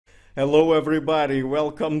Hello everybody,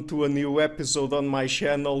 welcome to a new episode on my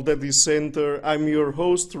channel, The Dissenter. I'm your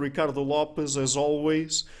host, Ricardo Lopez, as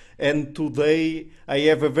always, and today I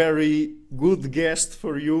have a very good guest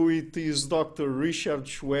for you. It is Dr. Richard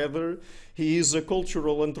Shweder. He is a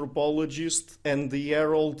cultural anthropologist and the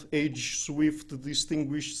Harold H. Swift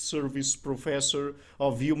Distinguished Service Professor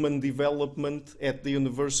of Human Development at the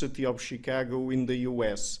University of Chicago in the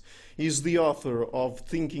US. He is the author of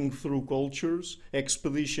Thinking Through Cultures,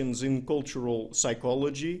 Expeditions in Cultural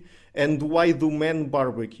Psychology, and Why Do Men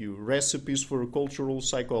Barbecue? Recipes for Cultural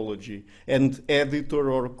Psychology, and editor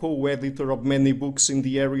or co-editor of many books in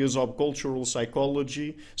the areas of cultural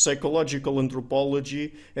psychology, psychological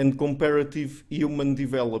anthropology, and comparative human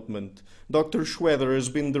development. Dr. Shweder has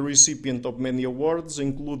been the recipient of many awards,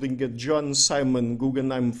 including a John Simon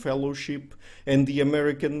Guggenheim Fellowship and the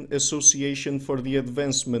American Association for the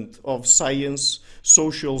Advancement of Science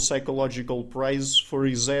Social Psychological Prize for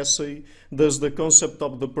his essay, Does the Concept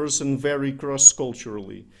of the Person Vary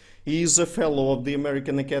Cross-Culturally? He is a fellow of the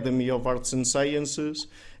American Academy of Arts and Sciences,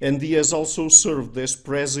 and he has also served as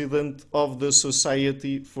president of the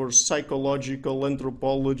Society for Psychological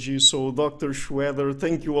Anthropology. So, Dr. Shweder,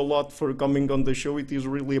 thank you a lot for coming on the show. It is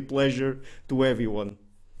really a pleasure to have you on.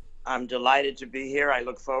 I'm delighted to be here. I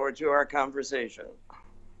look forward to our conversation.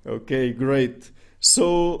 Okay, great.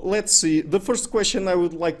 So let's see. The first question I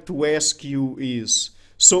would like to ask you is,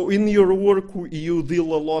 so in your work you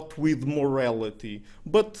deal a lot with morality,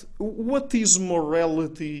 but what is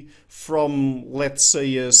morality from, let's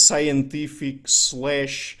say, a scientific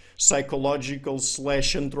slash psychological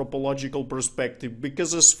slash anthropological perspective?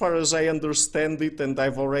 Because as far as I understand it, and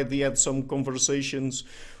I've already had some conversations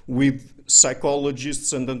with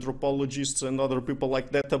psychologists and anthropologists and other people like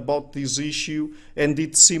that about this issue, and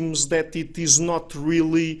it seems that it is not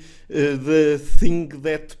really the thing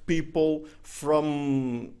that people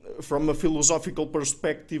from a philosophical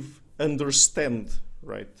perspective understand,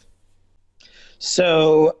 right?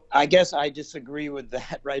 So I guess I disagree with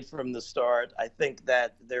that right from the start. I think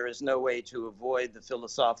that there is no way to avoid the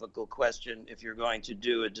philosophical question if you're going to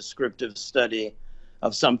do a descriptive study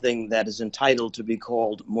of something that is entitled to be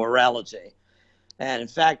called morality. And in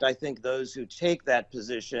fact, I think those who take that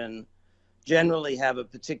position generally have a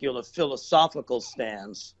particular philosophical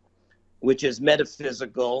stance, which is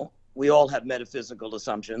metaphysical. We all have metaphysical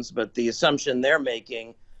assumptions, but the assumption they're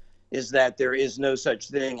making is that there is no such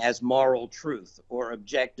thing as moral truth or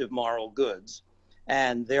objective moral goods.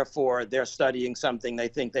 And therefore, they're studying something they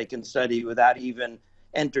think they can study without even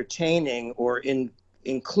entertaining or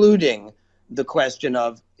including the question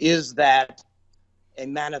of, is that a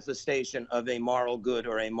manifestation of a moral good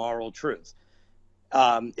or a moral truth?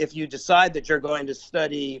 If you decide that you're going to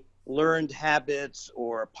study learned habits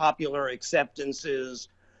or popular acceptances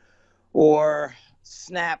or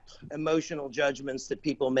snap emotional judgments that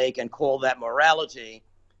people make and call that morality,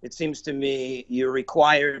 it seems to me you're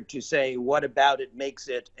required to say, what about it makes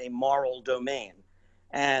it a moral domain?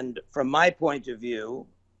 And from my point of view,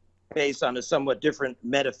 based on a somewhat different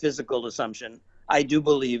metaphysical assumption, I do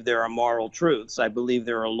believe there are moral truths. I believe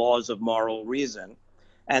there are laws of moral reason,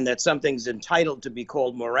 and that something's entitled to be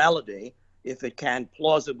called morality if it can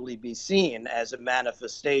plausibly be seen as a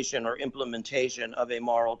manifestation or implementation of a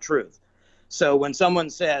moral truth. So when someone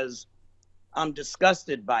says, I'm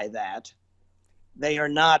disgusted by that, they are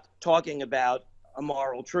not talking about a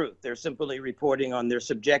moral truth. They're simply reporting on their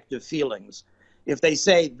subjective feelings. If they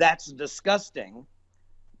say that's disgusting,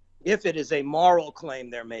 if it is a moral claim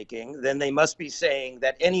they're making, then they must be saying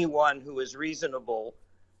that anyone who is reasonable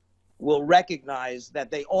will recognize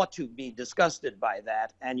that they ought to be disgusted by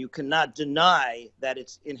that, and you cannot deny that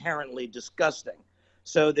it's inherently disgusting.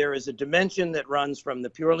 So there is a dimension that runs from the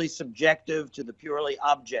purely subjective to the purely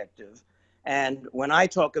objective. And when I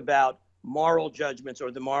talk about moral judgments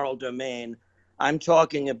or the moral domain, I'm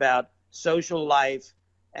talking about social life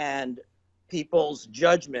and people's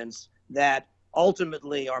judgments that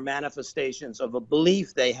ultimately are manifestations of a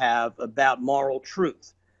belief they have about moral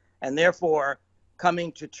truth. And therefore,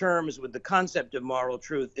 coming to terms with the concept of moral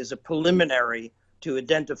truth is a preliminary to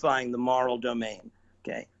identifying the moral domain.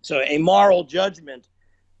 Okay, so a moral judgment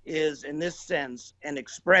is, in this sense, an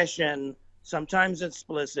expression, sometimes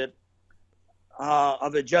explicit,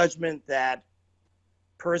 of a judgment that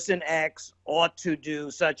person X ought to do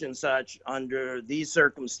such and such under these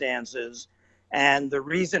circumstances. And the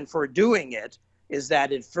reason for doing it is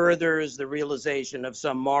that it furthers the realization of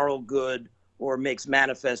some moral good or makes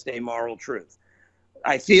manifest a moral truth.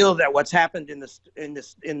 I feel that what's happened in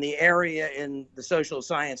the area in the social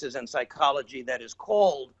sciences and psychology that is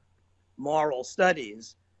called moral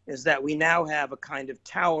studies is that we now have a kind of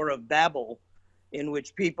Tower of Babel in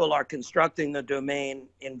which people are constructing the domain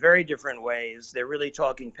in very different ways. They're really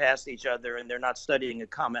talking past each other, and they're not studying a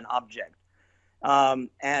common object.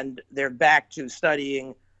 And they're back to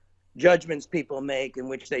studying judgments people make in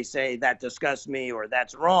which they say that disgusts me or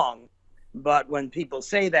that's wrong. But when people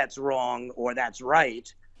say that's wrong or that's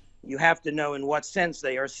right, you have to know in what sense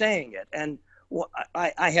they are saying it. And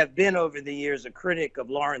I have been over the years a critic of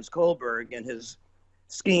Lawrence Kohlberg and his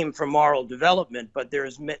scheme for moral development, but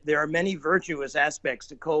there are many virtuous aspects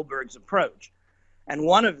to Kohlberg's approach. And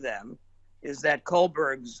one of them is that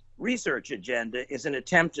Kohlberg's research agenda is an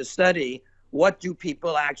attempt to study what do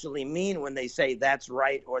people actually mean when they say that's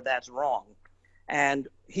right or that's wrong. And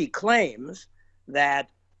he claims that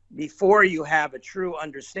before you have a true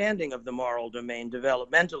understanding of the moral domain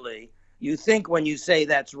developmentally, you think when you say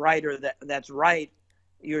that's right or that's right,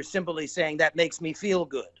 you're simply saying that makes me feel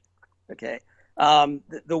good, okay?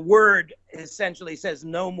 The word essentially says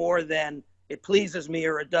no more than it pleases me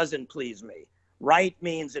or it doesn't please me. Right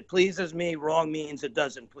means it pleases me, wrong means it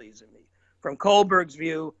doesn't please me. From Kohlberg's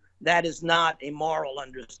view, that is not a moral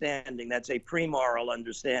understanding. That's a pre-moral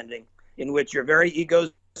understanding in which you're very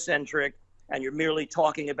egocentric and you're merely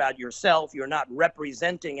talking about yourself. You're not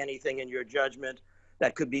representing anything in your judgment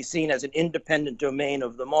that could be seen as an independent domain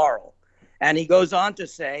of the moral. And he goes on to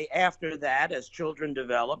say, after that, as children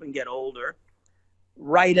develop and get older,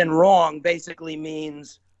 right and wrong basically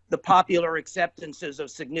means the popular acceptances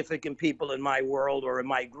of significant people in my world or in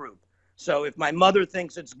my group. So if my mother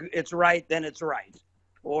thinks it's right, then it's right.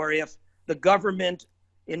 Or if the government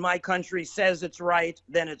in my country says it's right,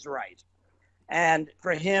 then it's right. And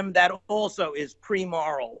for him, that also is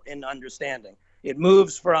pre-moral in understanding. It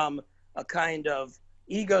moves from a kind of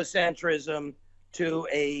egocentrism to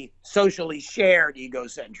a socially shared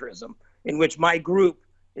egocentrism, in which my group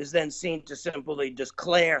is then seen to simply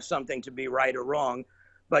declare something to be right or wrong,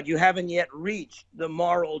 but you haven't yet reached the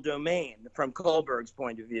moral domain from Kohlberg's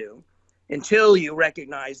point of view until you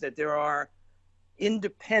recognize that there are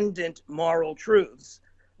independent moral truths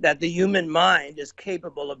that the human mind is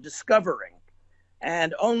capable of discovering.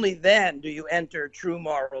 And only then do you enter true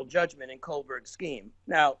moral judgment in Kohlberg's scheme.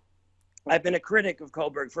 Now, I've been a critic of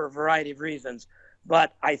Kohlberg for a variety of reasons,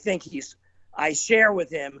 but I think I share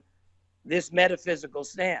with him this metaphysical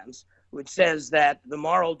stance, which says that the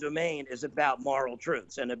moral domain is about moral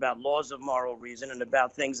truths and about laws of moral reason and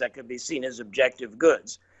about things that could be seen as objective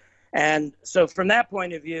goods. And so from that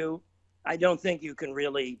point of view, I don't think you can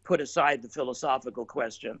really put aside the philosophical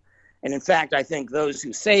question. And in fact, I think those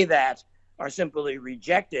who say that are simply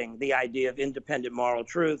rejecting the idea of independent moral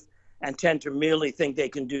truth and tend to merely think they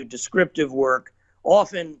can do descriptive work,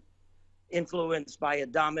 often influenced by a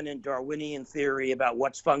dominant Darwinian theory about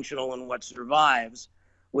what's functional and what survives,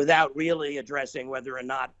 without really addressing whether or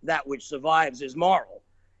not that which survives is moral.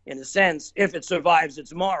 In a sense, if it survives,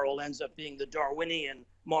 it's moral, ends up being the Darwinian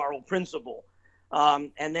moral principle.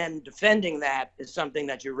 And then defending that is something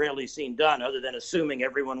that you're rarely seen done, other than assuming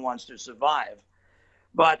everyone wants to survive.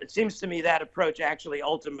 But it seems to me that approach actually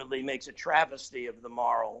ultimately makes a travesty of the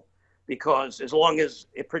moral, because as long as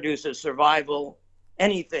it produces survival,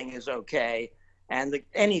 anything is okay. And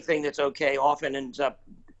anything that's okay often ends up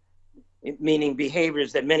meaning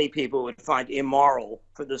behaviors that many people would find immoral.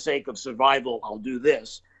 For the sake of survival, I'll do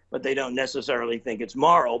this, but they don't necessarily think it's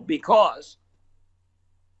moral, because,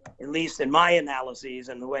 at least in my analyses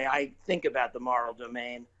and the way I think about the moral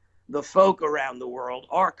domain, the folk around the world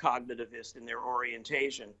are cognitivist in their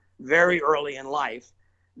orientation. Very early in life,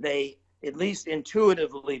 they at least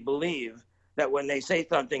intuitively believe that when they say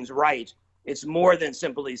something's right, it's more than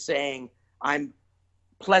simply saying, I'm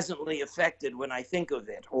pleasantly affected when I think of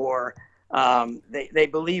it, or they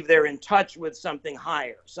believe they're in touch with something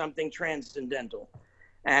higher, something transcendental.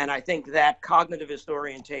 And I think that cognitivist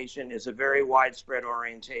orientation is a very widespread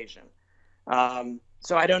orientation.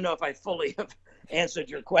 So I don't know if I fully have answered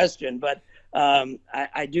your question, but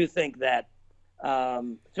I do think that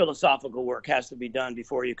philosophical work has to be done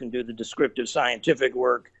before you can do the descriptive scientific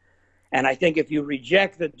work. And I think if you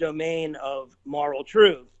reject the domain of moral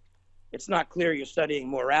truth, it's not clear you're studying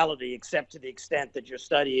morality, except to the extent that you're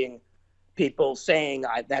studying people saying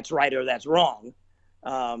that's right or that's wrong.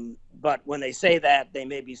 But when they say that, they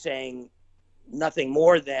may be saying nothing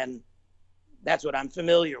more than that's what I'm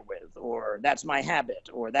familiar with, or that's my habit,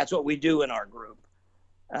 or that's what we do in our group,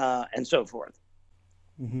 and so forth.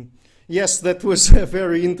 Mm-hmm. Yes, that was a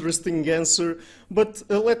very interesting answer, but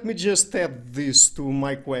let me just add this to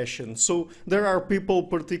my question. So there are people,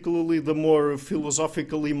 particularly the more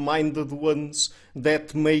philosophically minded ones,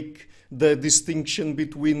 that make the distinction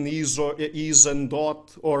between is and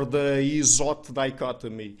ought, or the is-ought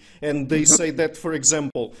dichotomy. And they say that, for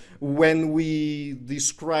example, when we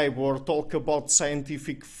describe or talk about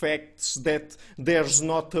scientific facts, that there's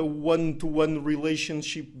not a one-to-one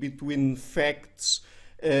relationship between facts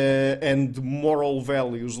and moral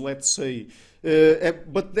values, let's say.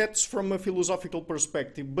 But that's from a philosophical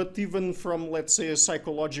perspective. But even from, let's say, a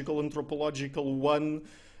psychological, anthropological one,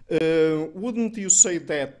 wouldn't you say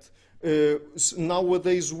that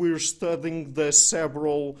nowadays we're studying the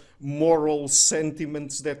several moral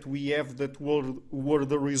sentiments that we have that were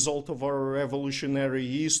the result of our evolutionary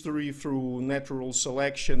history through natural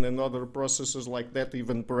selection and other processes like that,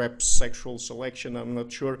 even perhaps sexual selection, I'm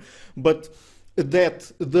not sure, but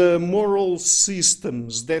that the moral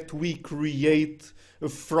systems that we create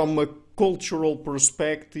from a cultural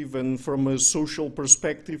perspective and from a social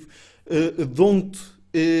perspective don't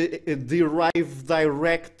derive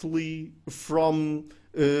directly from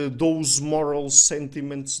those moral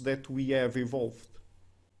sentiments that we have evolved?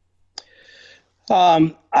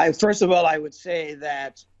 First of all, I would say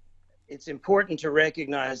that it's important to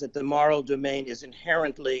recognize that the moral domain is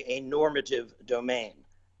inherently a normative domain.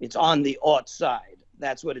 It's on the ought side.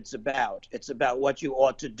 That's what it's about. It's about what you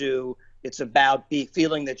ought to do. It's about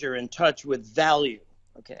feeling that you're in touch with value,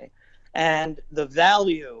 okay? And the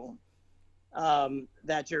value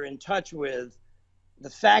that you're in touch with, the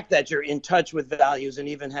fact that you're in touch with values and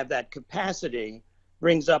even have that capacity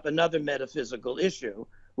brings up another metaphysical issue,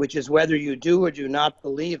 which is whether you do or do not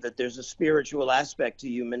believe that there's a spiritual aspect to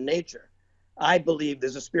human nature. I believe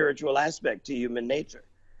there's a spiritual aspect to human nature,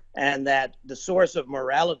 and that the source of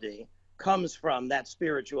morality comes from that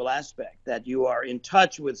spiritual aspect, that you are in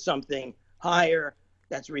touch with something higher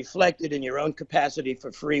that's reflected in your own capacity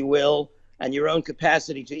for free will and your own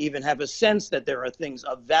capacity to even have a sense that there are things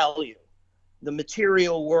of value. The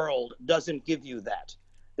material world doesn't give you that.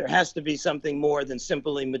 There has to be something more than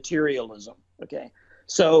simply materialism, okay?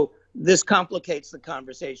 So this complicates the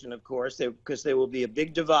conversation, of course, because there will be a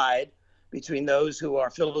big divide between those who are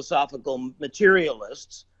philosophical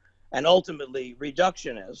materialists and ultimately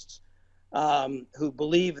reductionists, who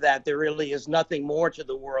believe that there really is nothing more to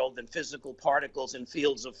the world than physical particles and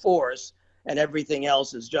fields of force, and everything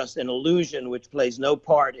else is just an illusion which plays no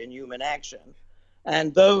part in human action.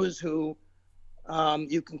 And those who,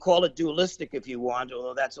 you can call it dualistic if you want,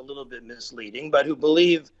 although that's a little bit misleading, but who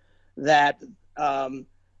believe that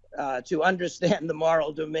to understand the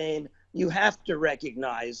moral domain, you have to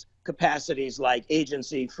recognize capacities like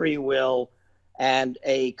agency, free will, and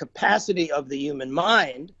a capacity of the human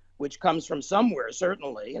mind, which comes from somewhere,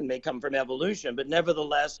 certainly, and may come from evolution, but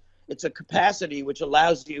nevertheless, it's a capacity which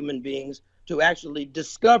allows human beings to actually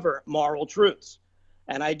discover moral truths.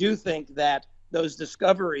 And I do think that those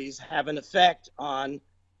discoveries have an effect on,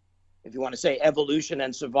 if you want to say evolution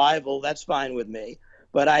and survival, that's fine with me.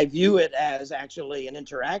 But I view it as actually an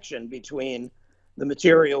interaction between the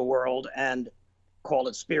material world and, call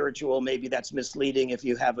it spiritual, maybe that's misleading if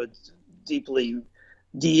you have a deeply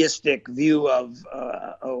deistic view of,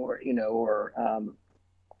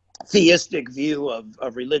 theistic view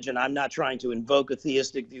of religion. I'm not trying to invoke a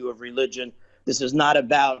theistic view of religion. This is not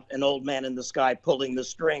about an old man in the sky pulling the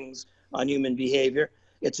strings on human behavior.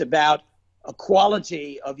 It's about a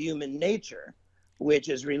quality of human nature, which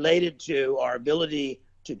is related to our ability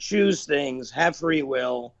to choose things, have free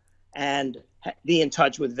will, and be in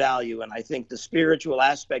touch with value. And I think the spiritual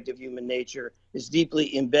aspect of human nature is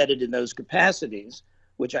deeply embedded in those capacities,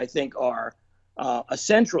 which I think are a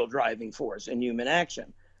central driving force in human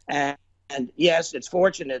action. And yes, it's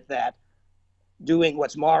fortunate that doing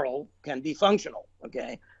what's moral can be functional,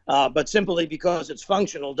 okay? But simply because it's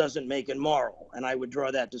functional doesn't make it moral. And I would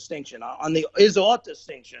draw that distinction. On the is-ought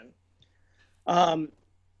distinction,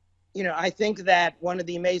 I think that one of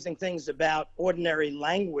the amazing things about ordinary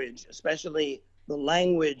language, especially the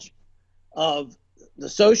language of the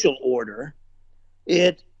social order,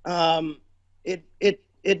 it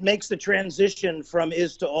makes the transition from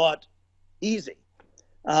is to ought easy.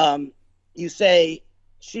 You say,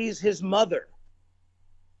 she's his mother.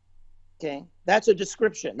 Okay, that's a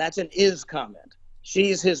description. That's an is comment.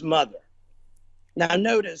 She's his mother. Now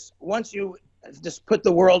notice, once you just put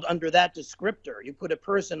the world under that descriptor, you put a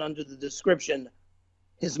person under the description,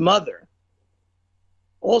 his mother,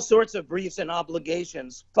 all sorts of briefs and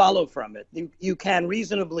obligations follow from it. You can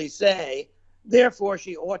reasonably say, therefore,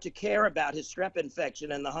 she ought to care about his strep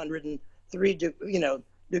infection and the 103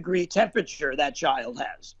 degree temperature that child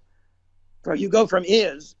has. For you go from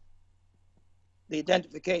is, the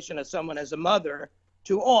identification of someone as a mother,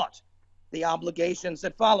 to ought, the obligations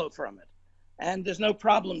that follow from it. And there's no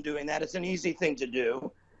problem doing that. It's an easy thing to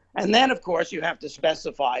do. And then, of course, you have to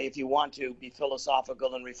specify, if you want to be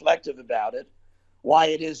philosophical and reflective about it, why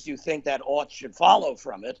it is you think that ought should follow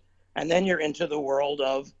from it. And then you're into the world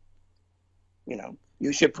of,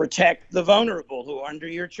 you should protect the vulnerable who are under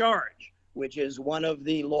your charge, which is one of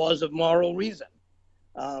the laws of moral reason.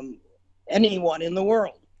 Anyone in the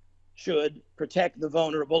world should protect the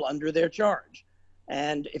vulnerable under their charge.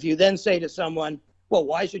 And if you then say to someone, well,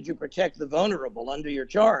 why should you protect the vulnerable under your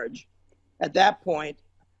charge? At that point,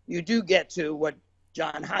 you do get to what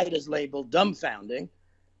John Haidt has labeled dumbfounding,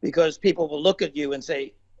 because people will look at you and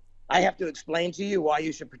say, I have to explain to you why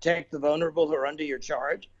you should protect the vulnerable who are under your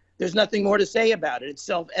charge. There's nothing more to say about it. It's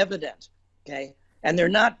self-evident, okay? And they're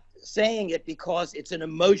not saying it because it's an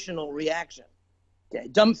emotional reaction. Okay?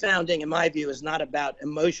 Dumbfounding, in my view, is not about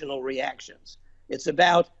emotional reactions. It's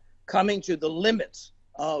about coming to the limits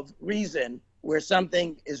of reason where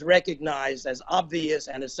something is recognized as obvious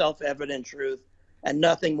and a self-evident truth, and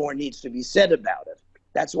nothing more needs to be said about it.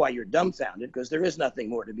 That's why you're dumbfounded, because there is nothing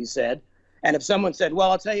more to be said. And if someone said,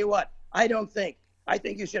 well, I'll tell you what, I think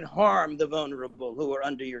you should harm the vulnerable who are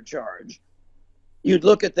under your charge, you'd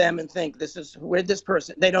look at them and think, this is where this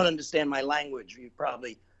person, they don't understand my language.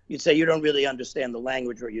 You'd say, you don't really understand the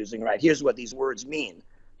language we're using, right? Here's what these words mean.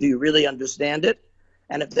 Do you really understand it?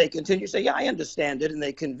 And if they continue to say, yeah, I understand it, and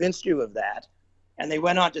they convinced you of that, and they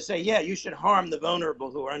went on to say, yeah, you should harm the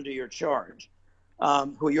vulnerable who are under your charge,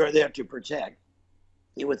 who you're there to protect,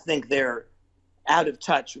 you would think they're out of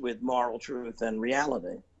touch with moral truth and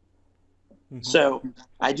reality. Mm-hmm. So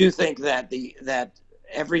I do think that that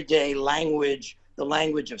everyday language, the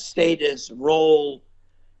language of status, role,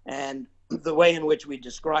 and the way in which we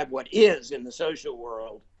describe what is in the social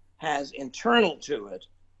world has internal to it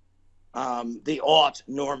the ought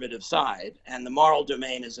normative side, and the moral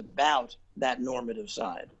domain is about that normative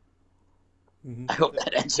side. Mm-hmm. I hope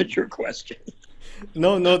that answered your question.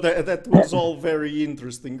 No, that was all very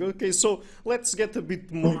interesting. Okay, so let's get a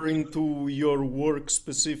bit more into your work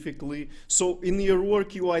specifically. So in your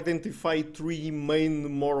work, you identify three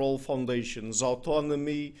main moral foundations: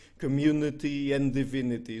 autonomy, community, and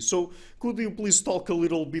divinity. So could you please talk a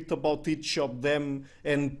little bit about each of them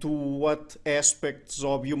and to what aspects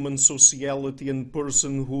of human sociality and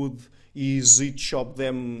personhood is each of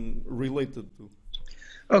them related to?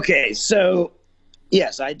 Okay, so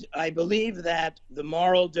yes, I believe that the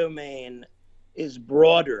moral domain is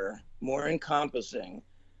broader, more encompassing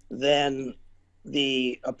than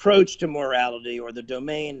the approach to morality or the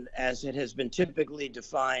domain as it has been typically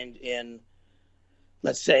defined in,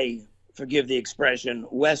 let's say, forgive the expression,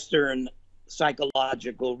 Western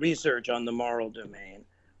psychological research on the moral domain,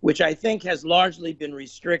 which I think has largely been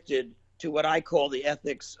restricted to what I call the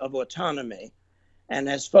ethics of autonomy, and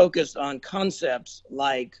has focused on concepts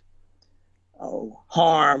like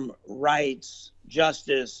harm, rights,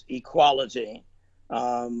 justice, equality,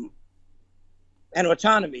 and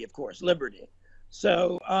autonomy, of course, liberty,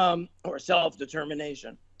 so or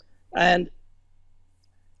self-determination. And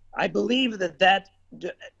I believe that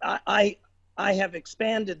I have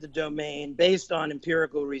expanded the domain based on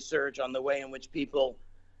empirical research on the way in which people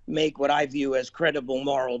make what I view as credible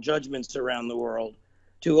moral judgments around the world,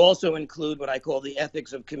 to also include what I call the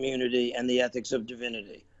ethics of community and the ethics of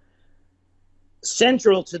divinity.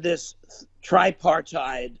 Central to this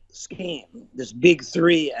tripartite scheme, this big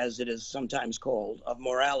three, as it is sometimes called, of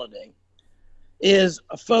morality, is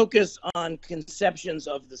a focus on conceptions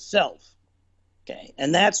of the self. Okay,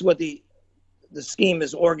 and that's what the scheme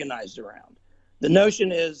is organized around. The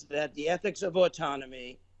notion is that the ethics of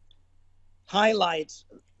autonomy highlights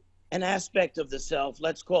an aspect of the self,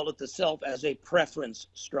 let's call it the self as a preference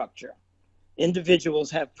structure. Individuals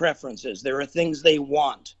have preferences. There are things they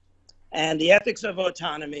want. And the ethics of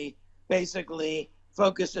autonomy basically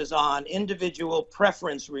focuses on individual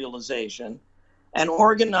preference realization and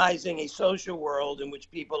organizing a social world in which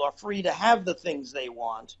people are free to have the things they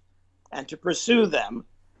want and to pursue them,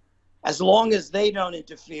 as long as they don't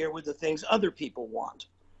interfere with the things other people want.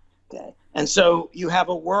 Okay. And so you have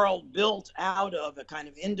a world built out of a kind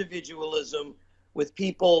of individualism, with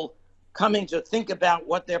people coming to think about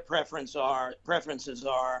what their preferences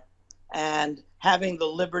are, and having the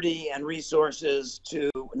liberty and resources to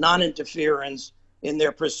non-interference in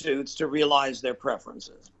their pursuits to realize their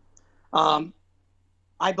preferences.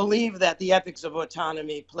 I believe that the ethics of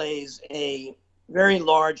autonomy plays a very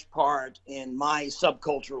large part in my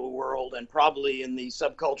subcultural world, and probably in the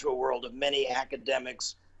subcultural world of many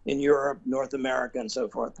academics in Europe, North America, and so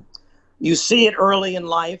forth. You see it early in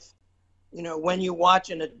life. You know, when you watch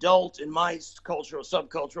an adult in my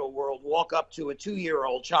subcultural world walk up to a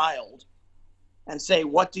 2-year-old child and say,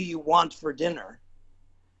 "What do you want for dinner?"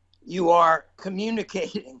 you are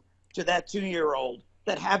communicating to that 2-year-old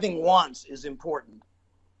that having wants is important.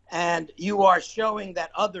 And you are showing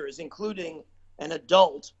that others, including an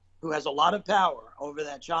adult who has a lot of power over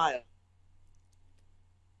that child,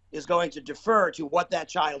 is going to defer to what that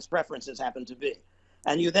child's preferences happen to be.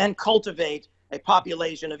 And you then cultivate a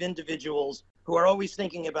population of individuals who are always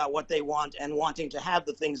thinking about what they want and wanting to have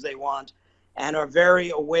the things they want, and are very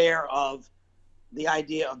aware of the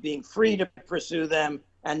idea of being free to pursue them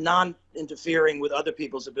and non-interfering with other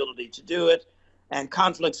people's ability to do it. And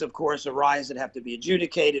conflicts, of course, arise that have to be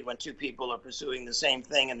adjudicated when two people are pursuing the same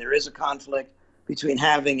thing and there is a conflict between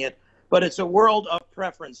having it. But it's a world of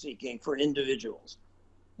preference seeking for individuals.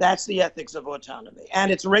 That's the ethics of autonomy.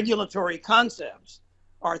 And its regulatory concepts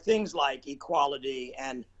are things like equality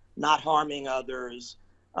and not harming others,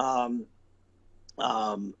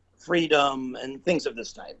 freedom, and things of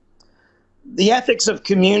this type. The ethics of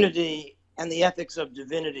community and the ethics of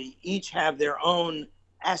divinity each have their own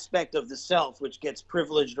aspect of the self which gets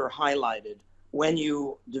privileged or highlighted when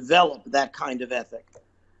you develop that kind of ethic.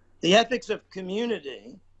 The ethics of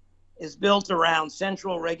community is built around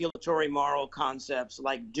central regulatory moral concepts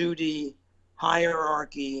like duty,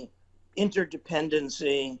 hierarchy,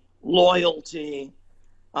 interdependency, loyalty,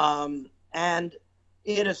 and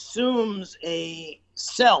it assumes a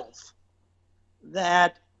self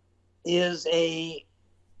that is a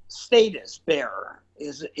status bearer,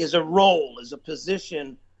 is a role, is a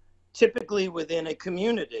position, typically within a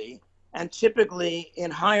community and typically in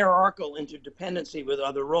hierarchical interdependency with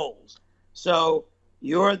other roles. So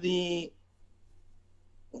you're the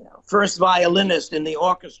first violinist in the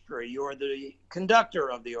orchestra, you're the conductor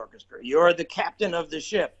of the orchestra, you're the captain of the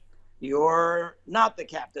ship, you're not the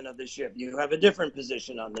captain of the ship, you have a different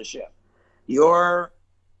position on the ship, you're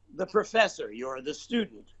the professor, you're the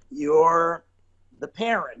student, you're the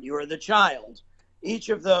parent, you're the child. Each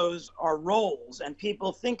of those are roles, and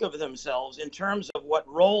people think of themselves in terms of what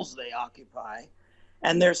roles they occupy,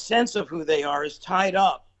 and their sense of who they are is tied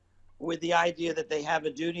up with the idea that they have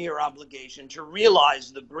a duty or obligation to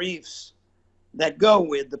realize the briefs that go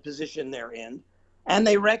with the position they're in, and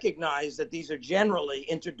they recognize that these are generally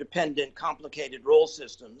interdependent, complicated role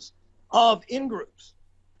systems of in-groups.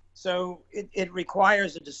 So it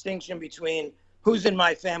requires a distinction between who's in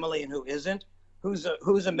my family and who isn't, who's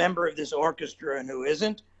a member of this orchestra and who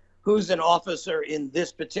isn't, who's an officer in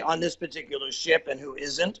on this particular ship and who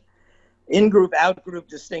isn't. In-group, out-group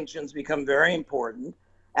distinctions become very important,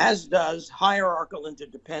 as does hierarchical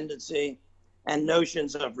interdependency and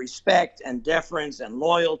notions of respect and deference and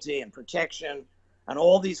loyalty and protection, and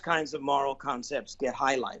all these kinds of moral concepts get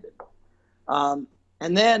highlighted.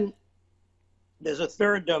 And then there's a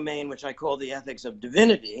third domain, which I call the ethics of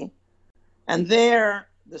divinity, and there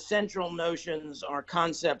the central notions are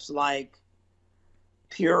concepts like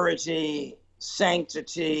purity,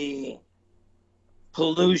 sanctity,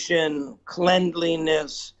 pollution,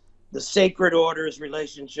 cleanliness, the sacred order's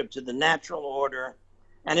relationship to the natural order.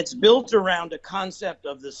 And it's built around a concept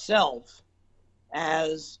of the self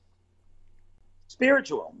as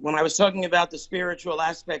spiritual. When I was talking about the spiritual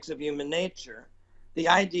aspects of human nature, the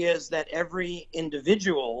idea is that every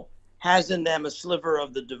individual has in them a sliver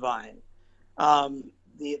of the divine.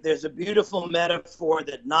 There's a beautiful metaphor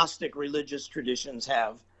that Gnostic religious traditions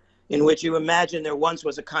have, in which you imagine there once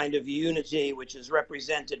was a kind of unity, which is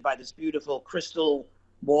represented by this beautiful crystal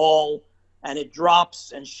ball, and it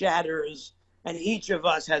drops and shatters, and each of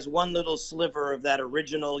us has one little sliver of that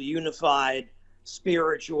original unified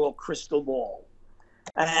spiritual crystal ball.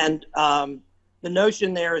 And the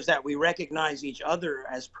notion there is that we recognize each other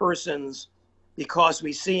as persons because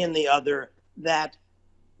we see in the other that,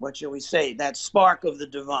 what shall we say, that spark of the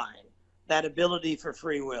divine, that ability for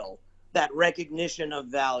free will, that recognition of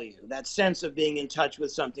value, that sense of being in touch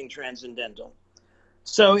with something transcendental.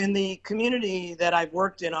 So in the community that I've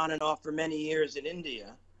worked in on and off for many years in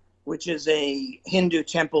India, which is a Hindu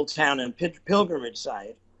temple town and pilgrimage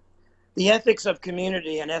site, the ethics of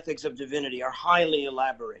community and ethics of divinity are highly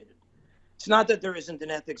elaborated. It's not that there isn't an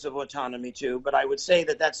ethics of autonomy too, but I would say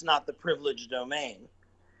that that's not the privileged domain.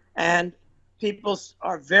 And people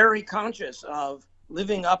are very conscious of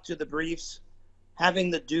living up to the briefs, having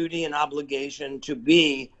the duty and obligation to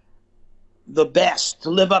be the best, to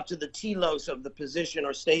live up to the telos of the position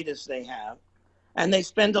or status they have. And they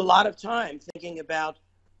spend a lot of time thinking about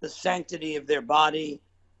the sanctity of their body,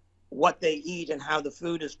 what they eat and how the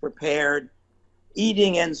food is prepared.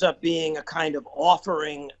 Eating ends up being a kind of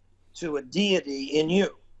offering to a deity in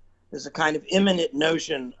you. There's a kind of immanent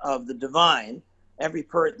notion of the divine.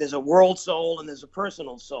 There's a world soul and there's a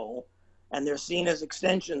personal soul, and they're seen as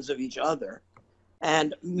extensions of each other.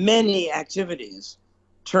 And many activities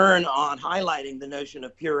turn on highlighting the notion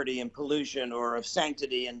of purity and pollution, or of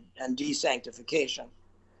sanctity and desanctification.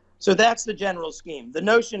 So that's the general scheme. The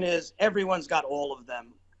notion is everyone's got all of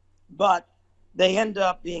them, but they end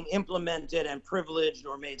up being implemented and privileged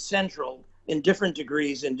or made central in different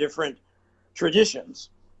degrees in different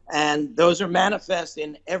traditions. And those are manifest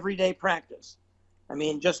in everyday practice. I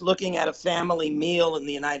mean, just looking at a family meal in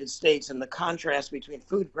the United States and the contrast between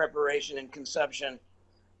food preparation and consumption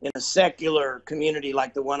in a secular community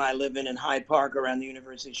like the one I live in Hyde Park around the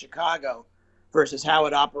University of Chicago versus how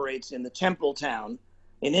it operates in the Temple Town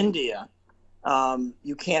in India,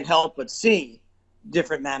 you can't help but see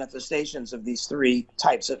different manifestations of these three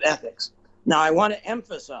types of ethics. Now, I want to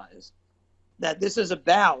emphasize that this is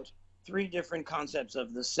about three different concepts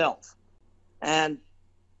of the self. And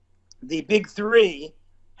the big three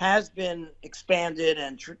has been expanded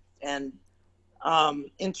and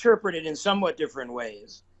interpreted in somewhat different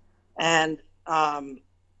ways and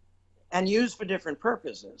used for different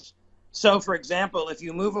purposes. So, for example, if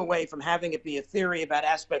you move away from having it be a theory about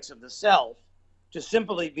aspects of the self to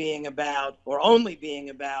simply being about, or only being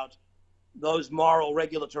about, those moral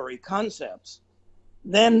regulatory concepts,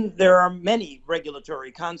 then there are many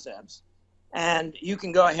regulatory concepts. And you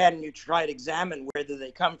can go ahead and you try to examine where do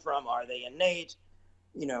they come from. Are they innate?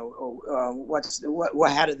 You know,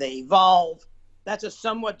 how do they evolve? That's a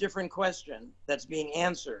somewhat different question that's being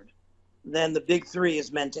answered than the big three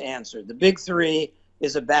is meant to answer. The big three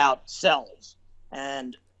is about selves.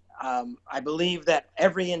 And I believe that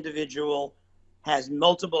every individual has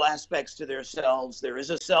multiple aspects to their selves. There is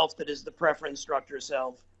a self that is the preference structure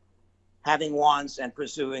self, having wants and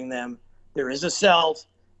pursuing them. There is a self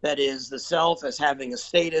that is the self as having a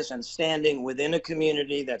status and standing within a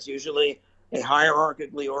community that's usually a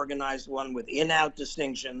hierarchically organized one with in-out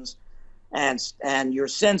distinctions. And your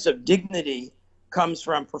sense of dignity comes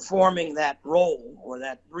from performing that role or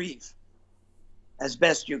that brief as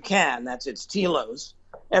best you can. That's its telos.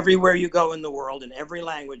 Everywhere you go in the world, in every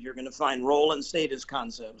language, you're going to find role and status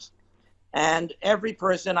concepts. And every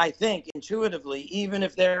person, I think, intuitively, even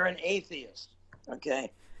if they're an atheist,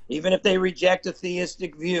 okay, even if they reject a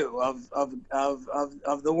theistic view of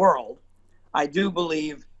the world, I do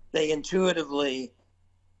believe they intuitively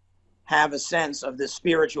have a sense of this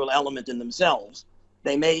spiritual element in themselves.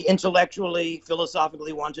 They may intellectually,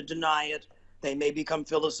 philosophically want to deny it. They may become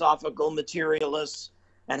philosophical materialists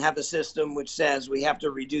and have a system which says we have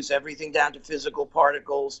to reduce everything down to physical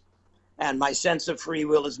particles, and my sense of free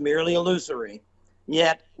will is merely illusory.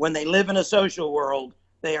 Yet, when they live in a social world,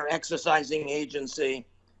 they are exercising agency,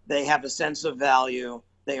 they have a sense of value,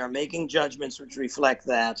 they are making judgments which reflect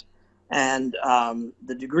that, and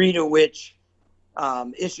the degree to which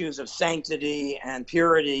issues of sanctity and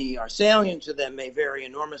purity are salient to them may vary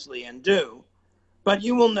enormously, and do, but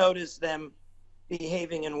you will notice them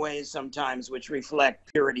behaving in ways sometimes which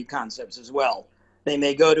reflect purity concepts as well. They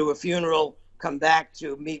may go to a funeral, come back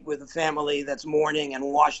to meet with a family that's mourning, and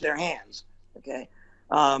wash their hands, okay?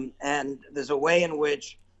 And there's a way in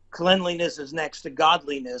which cleanliness is next to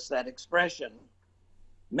godliness. That expression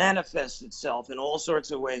manifests itself in all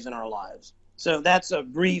sorts of ways in our lives. So that's a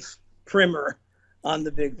brief primer on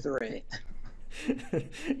the big three.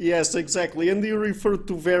 Yes, exactly. And you referred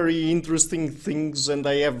to very interesting things, and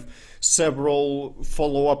I have several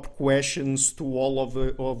follow-up questions to all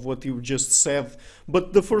of what you just said.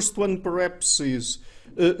 But the first one perhaps is,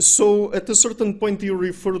 so at a certain point you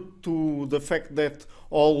referred to the fact that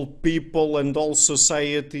all people and all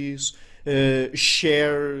societies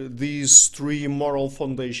share these three moral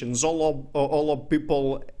foundations. All of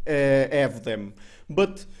people have them.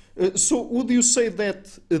 But so would you say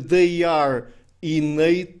that they are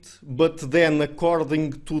innate, but then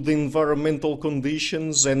according to the environmental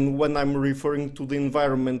conditions? And when I'm referring to the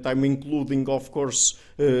environment, I'm including, of course,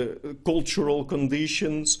 cultural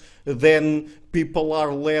conditions. Then people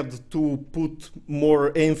are led to put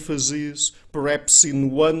more emphasis, perhaps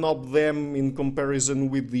in one of them in comparison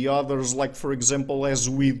with the others, like, for example, as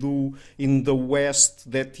we do in the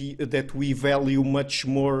West, that we value much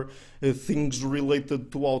more things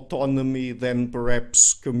related to autonomy than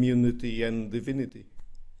perhaps community and divinity.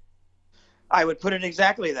 I would put it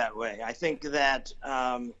exactly that way. I think that,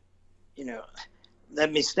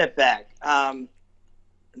 let me step back.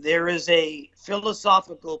 There is a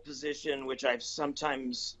philosophical position which I've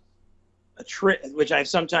sometimes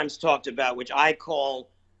talked about, which I call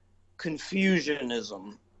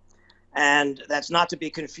Confucianism. And that's not to be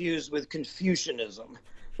confused with Confucianism.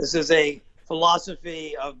 This is a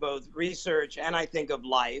philosophy of both research and, I think, of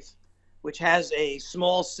life, which has a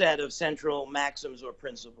small set of central maxims or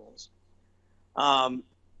principles.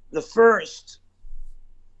 The first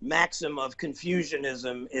maxim of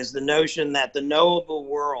Confucianism is the notion that the knowable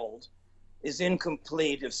world is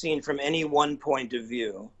incomplete if seen from any one point of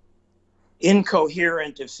view,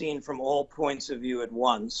 incoherent if seen from all points of view at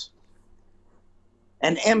once,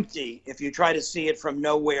 and empty if you try to see it from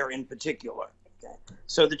nowhere in particular. Okay?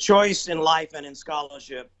 So the choice in life and in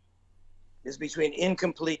scholarship is between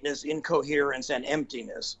incompleteness, incoherence, and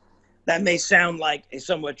emptiness. That may sound like a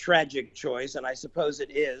somewhat tragic choice, and I suppose it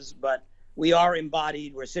is, but we are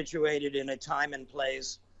embodied, we're situated in a time and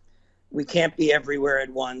place. We can't be everywhere at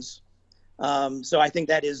once. So I think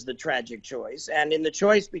that is the tragic choice. And in the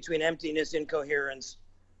choice between emptiness, incoherence,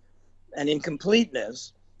 and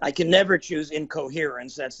incompleteness, I can never choose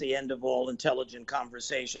incoherence. That's the end of all intelligent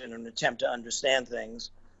conversation and an attempt to understand things.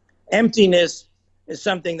 Emptiness is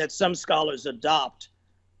something that some scholars adopt.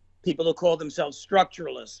 People who call themselves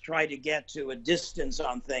structuralists try to get to a distance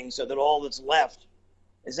on things so that all that's left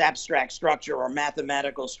is abstract structure or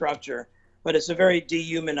mathematical structure, but it's a very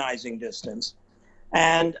dehumanizing distance.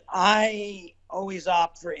 And I always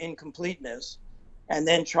opt for incompleteness and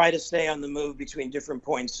then try to stay on the move between different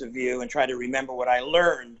points of view and try to remember what I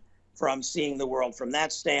learned from seeing the world from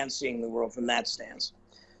that stance, seeing the world from that stance.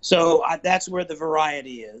 So that's where the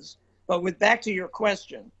variety is. But back to your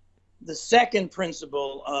question, the second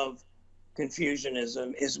principle of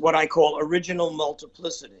Confucianism is what I call original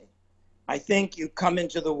multiplicity. I think you come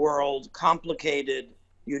into the world complicated.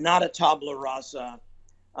 You're not a tabula rasa.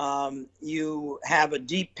 You have a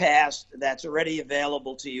deep past that's already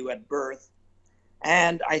available to you at birth.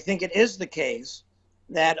 And I think it is the case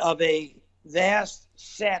that of a vast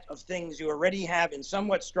set of things you already have in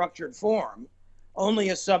somewhat structured form, only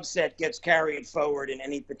a subset gets carried forward in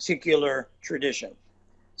any particular tradition.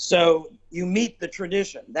 So you meet the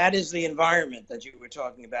tradition. That is the environment that you were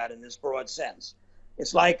talking about in this broad sense.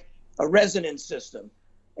 It's like a resonance system.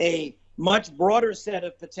 A much broader set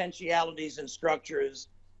of potentialities and structures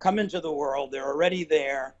come into the world. They're already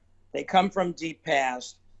there. They come from deep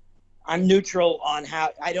past. I'm neutral on how.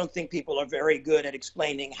 I don't think people are very good at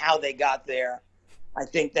explaining how they got there. I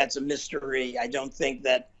think that's a mystery. I don't think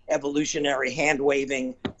that evolutionary hand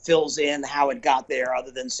waving fills in how it got there, other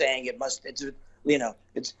than saying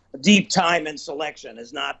it's deep time and selection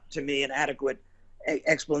is not, to me, an adequate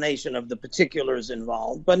explanation of the particulars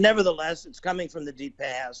involved. But nevertheless, it's coming from the deep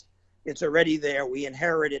past. It's already there. We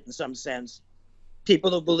inherit it in some sense.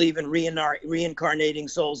 People who believe in reincarnating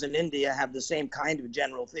souls in India have the same kind of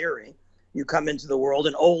general theory. You come into the world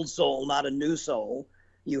an old soul, not a new soul.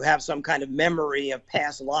 You have some kind of memory of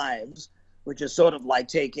past lives, which is sort of like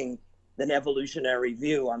taking an evolutionary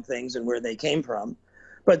view on things and where they came from.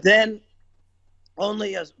 But then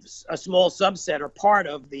only a small subset or part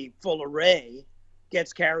of the full array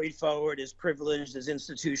gets carried forward, is privileged, is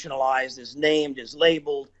institutionalized, is named, is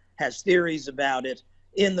labeled, has theories about it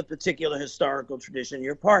in the particular historical tradition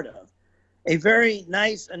you're part of. A very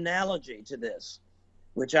nice analogy to this,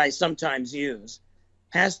 which I sometimes use,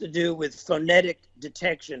 has to do with phonetic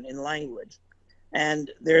detection in language.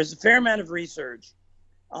 And there's a fair amount of research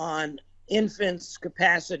on infants'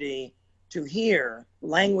 capacity to hear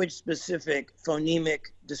language-specific phonemic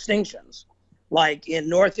distinctions. Like in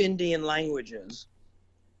North Indian languages,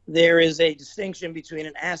 there is a distinction between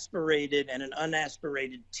an aspirated and an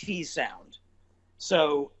unaspirated T sound.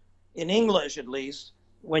 So in English, at least,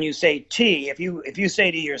 when you say T, if you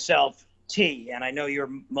say to yourself T, and I know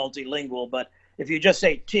you're multilingual, but if you just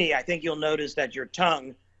say T, I think you'll notice that your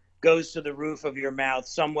tongue goes to the roof of your mouth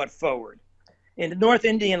somewhat forward. In the North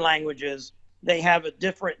Indian languages, they have a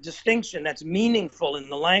different distinction that's meaningful in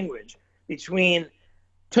the language between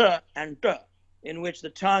T and T, in which the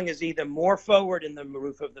tongue is either more forward in the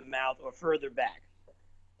roof of the mouth or further back.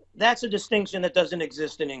 That's a distinction that doesn't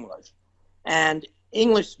exist in English. And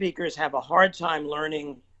English speakers have a hard time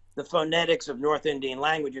learning the phonetics of North Indian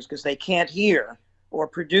languages because they can't hear or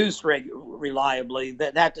produce reliably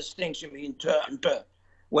that distinction between T and T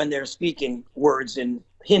when they're speaking words in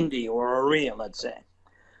Hindi or Oriya, let's say.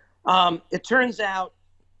 It turns out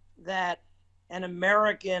that an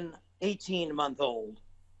American 18-month-old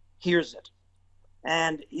hears it.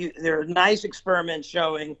 And there are nice experiments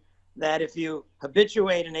showing that if you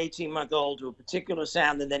habituate an 18-month-old to a particular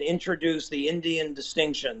sound and then introduce the Indian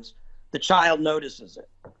distinctions, the child notices it.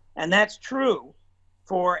 And that's true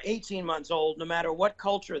for 18 months old, no matter what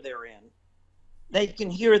culture they're in. They can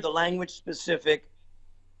hear the language-specific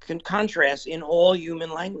contrast in all human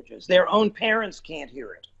languages. Their own parents can't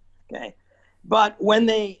hear it, okay? But when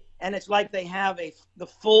and it's like they have the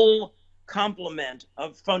full complement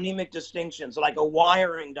of phonemic distinctions, like a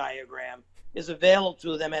wiring diagram is available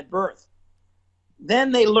to them at birth.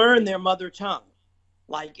 Then they learn their mother tongue,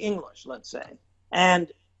 like English, let's say.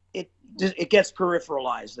 And it gets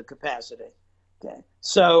peripheralized, the capacity. Okay,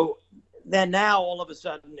 so then now all of a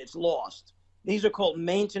sudden it's lost. These are called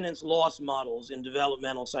maintenance loss models in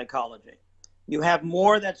developmental psychology. You have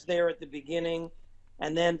more that's there at the beginning,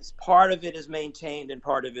 and then part of it is maintained and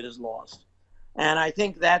part of it is lost. And I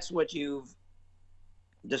think that's what you've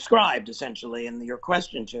described essentially in your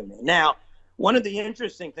question to me. Now, one of the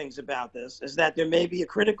interesting things about this is that there may be a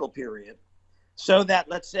critical period, so that,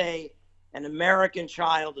 let's say, an American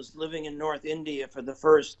child is living in North India for the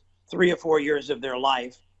first 3 or 4 years of their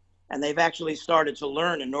life, and they've actually started to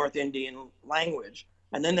learn a North Indian language,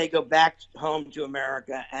 and then they go back home to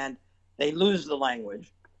America and they lose the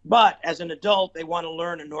language. But as an adult, they want to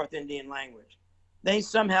learn a North Indian language. They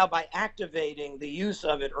somehow, by activating the use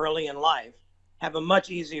of it early in life, have a much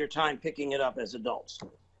easier time picking it up as adults.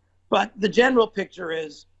 But the general picture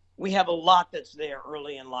is we have a lot that's there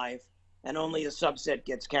early in life, and only a subset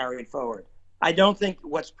gets carried forward. I don't think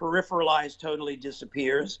what's peripheralized totally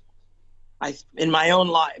disappears. In my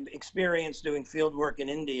own experience doing field work in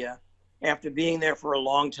India, after being there for a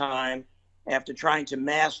long time, after trying to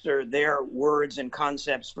master their words and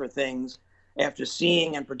concepts for things, after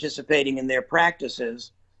seeing and participating in their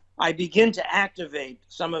practices, I begin to activate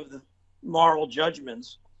some of the moral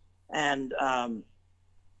judgments and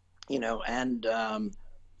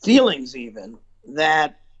feelings even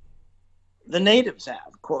that the natives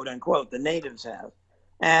have, quote unquote, the natives have.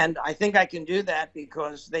 And I think I can do that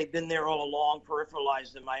because they've been there all along,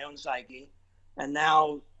 peripheralized in my own psyche. And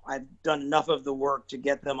now I've done enough of the work to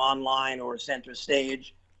get them online or center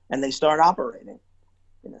stage, and they start operating.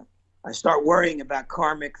 I start worrying about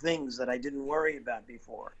karmic things that I didn't worry about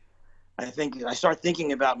before. I start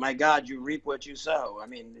thinking about, my God, you reap what you sow. I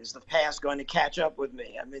mean, is the past going to catch up with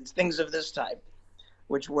me? I mean, things of this type,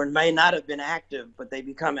 which may not have been active, but they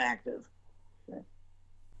become active. Okay,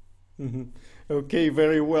 Okay,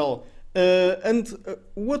 very well.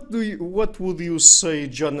 What would you say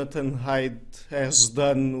Jonathan Haidt has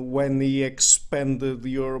done when he expanded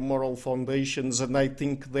your moral foundations? And I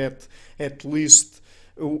think that at least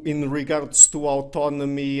in regards to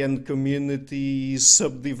autonomy and community, he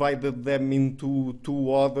subdivided them into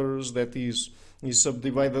two others. That is, he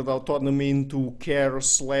subdivided autonomy into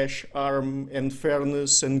care/harm and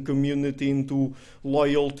fairness, and community into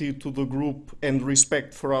loyalty to the group and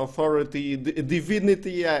respect for authority.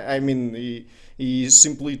 Divinity, I mean, he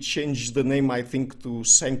simply changed the name, I think, to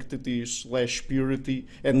sanctity/purity,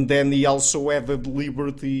 and then he also added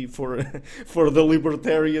liberty for for the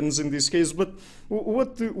libertarians in this case. But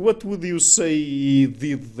what would you say he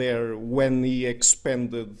did there when he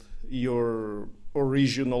expanded your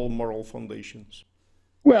original moral foundations?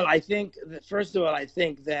 Well, I think that, first of all, I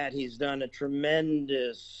think that he's done a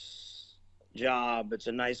tremendous job. It's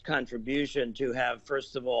a nice contribution to have,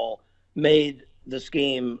 first of all, made the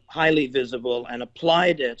scheme highly visible and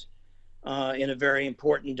applied it in a very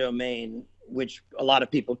important domain, which a lot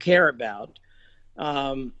of people care about.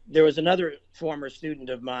 There was another former student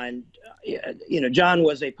of mine, John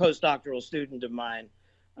was a postdoctoral student of mine.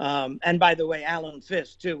 And by the way, Alan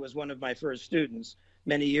Fisk, too, was one of my first students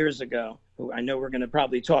many years ago, who I know we're going to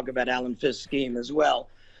probably talk about Alan Fisk's scheme as well.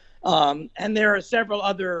 And there are several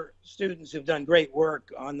other students who've done great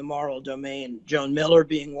work on the moral domain, Joan Miller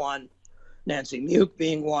being one, Nancy Muke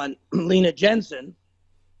being one, Lena Jensen,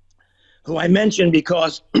 who I mentioned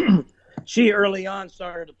because she early on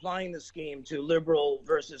started applying the scheme to liberal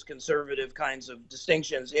versus conservative kinds of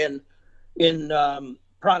distinctions in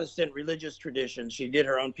Protestant religious traditions. She did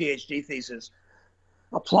her own PhD thesis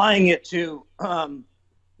applying it to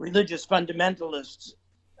religious fundamentalists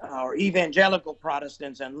or evangelical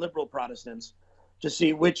Protestants and liberal Protestants to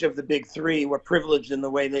see which of the big three were privileged in the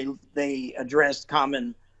way they addressed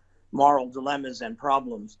common moral dilemmas and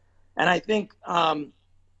problems. And I think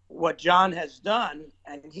what John has done,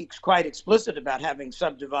 and he's quite explicit about having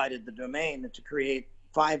subdivided the domain to create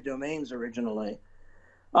 5 domains originally,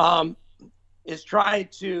 is try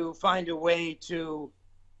to find a way to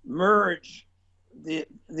merge the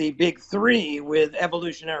big three with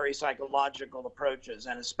evolutionary psychological approaches,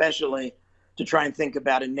 and especially to try and think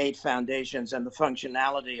about innate foundations and the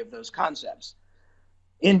functionality of those concepts.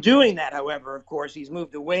 In doing that, however, of course, he's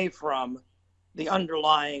moved away from the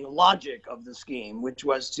underlying logic of the scheme, which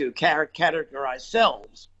was to categorize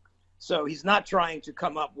selves. So he's not trying to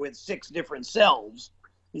come up with 6 different selves.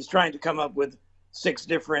 He's trying to come up with 6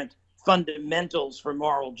 different fundamentals for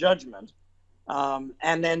moral judgment,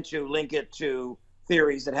 and then to link it to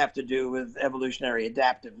theories that have to do with evolutionary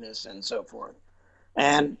adaptiveness and so forth.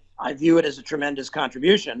 And I view it as a tremendous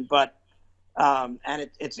contribution, but and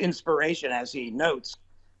its inspiration, as he notes,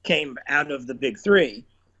 came out of the big three.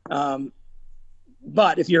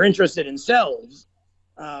 But if you're interested in selves,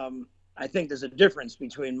 I think there's a difference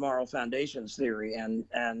between moral foundations theory and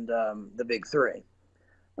the big three.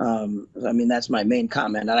 I mean, that's my main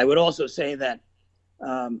comment. And I would also say that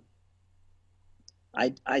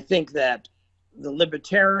I think that the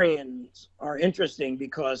libertarians are interesting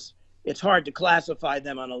because it's hard to classify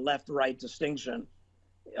them on a left-right distinction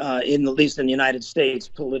in at least in the United States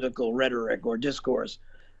political rhetoric or discourse.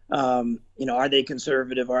 Are they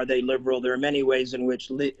conservative? Are they liberal? There are many ways in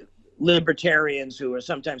which libertarians, who are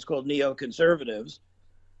sometimes called neoconservatives,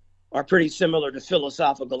 are pretty similar to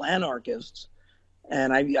philosophical anarchists.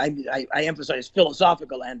 And I emphasize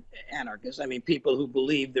philosophical anarchists. I mean, people who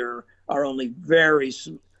believe there are only very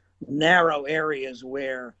narrow areas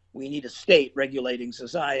where we need a state regulating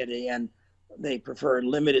society, and they prefer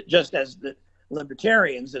limited, just as the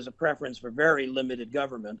libertarians, there's a preference for very limited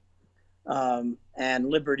government, and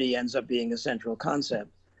liberty ends up being a central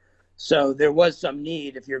concept. So there was some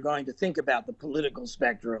need, if you're going to think about the political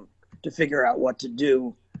spectrum, to figure out what to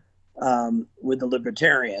do with the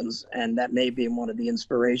libertarians, and that may be one of the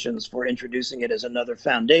inspirations for introducing it as another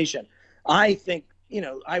foundation. I think,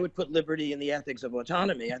 I would put liberty in the ethics of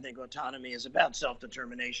autonomy. I think autonomy is about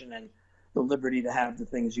self-determination and the liberty to have the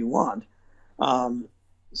things you want.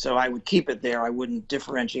 So I would keep it there. I wouldn't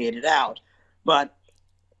differentiate it out. But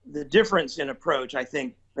the difference in approach, I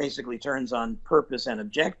think, basically turns on purpose and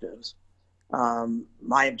objectives.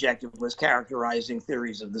 My objective was characterizing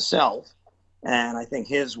theories of the self, and I think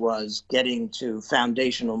his was getting to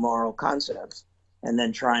foundational moral concepts and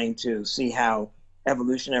then trying to see how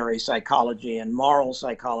evolutionary psychology and moral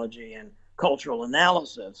psychology and cultural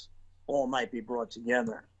analysis all might be brought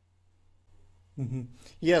together. Mm-hmm.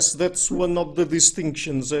 Yes, that's one of the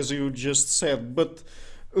distinctions, as you just said. But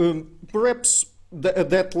perhaps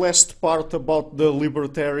that last part about the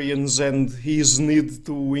libertarians and his need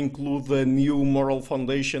to include a new moral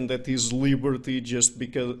foundation that is liberty,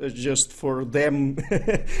 just for them,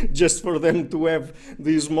 just for them to have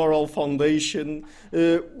this moral foundation.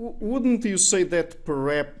 Wouldn't you say that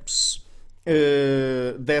perhaps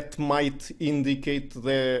that might indicate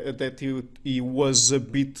that he was a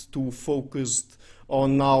bit too focused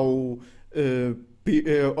on how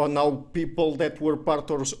people that were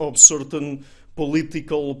part of certain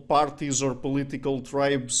political parties or political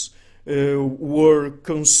tribes were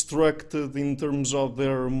constructed in terms of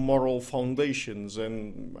their moral foundations?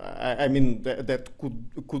 And I mean that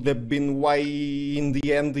could have been why in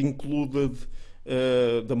the end included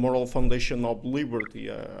the moral foundation of liberty.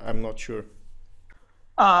 I'm not sure.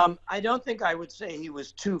 I don't think I would say he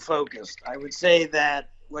was too focused. I would say that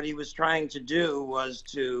what he was trying to do was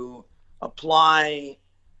to apply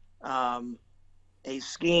a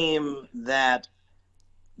scheme that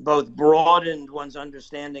both broadened one's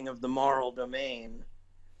understanding of the moral domain,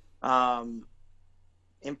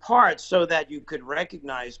 in part so that you could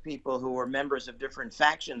recognize people who were members of different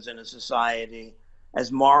factions in a society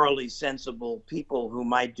as morally sensible people who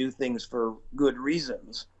might do things for good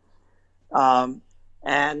reasons.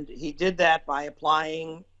 And he did that by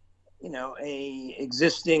applying, a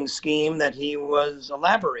existing scheme that he was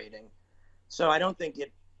elaborating. So I don't think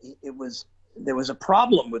there was a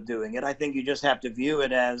problem with doing it. I think you just have to view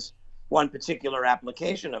it as one particular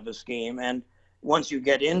application of a scheme. And once you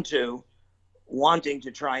get into wanting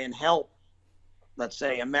to try and help, let's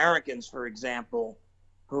say, Americans, for example,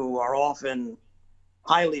 who are often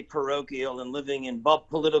highly parochial and living in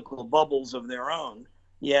political bubbles of their own,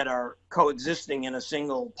 yet are coexisting in a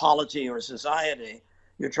single polity or society,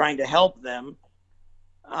 you're trying to help them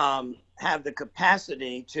have the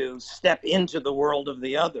capacity to step into the world of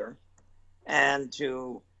the other and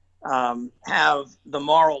to have the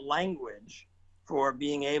moral language for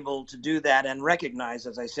being able to do that and recognize,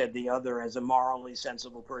 as I said, the other as a morally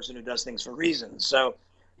sensible person who does things for reasons. So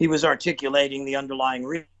he was articulating the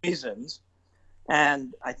underlying reasons.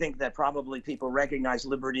 And I think that probably people recognize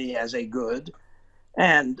liberty as a good.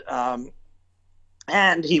 And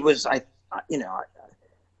he was,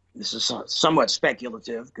 this is somewhat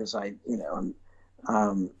speculative because I'm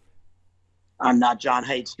not John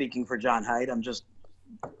Haidt speaking for John Haidt. I'm just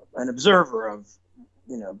an observer of,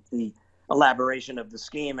 the elaboration of the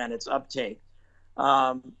scheme and its uptake.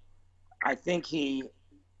 I think he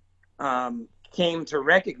came to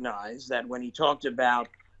recognize that when he talked about,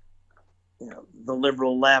 the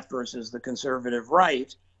liberal left versus the conservative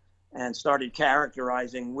right, and started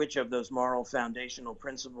characterizing which of those moral foundational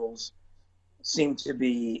principles seem to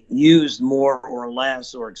be used more or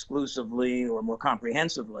less or exclusively or more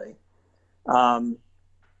comprehensively.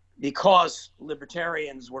 Because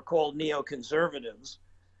libertarians were called neoconservatives,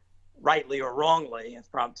 rightly or wrongly. It's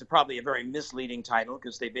probably a very misleading title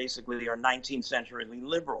because they basically are 19th century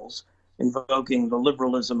liberals invoking the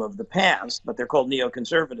liberalism of the past, but they're called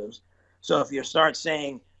neoconservatives. So if you start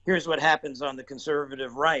saying, here's what happens on the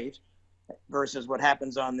conservative right versus what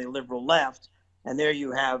happens on the liberal left, and there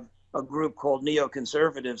you have a group called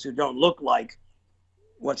neoconservatives who don't look like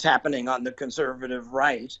what's happening on the conservative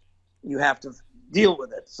right, you have to deal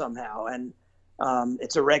with it somehow. And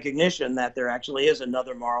it's a recognition that there actually is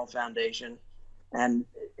another moral foundation. And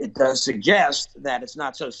it does suggest that it's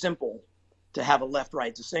not so simple to have a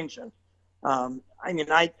left-right distinction. I mean,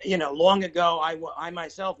 long ago, I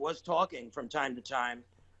myself was talking from time to time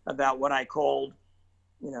about what I called,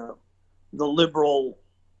 the liberal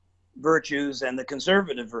virtues and the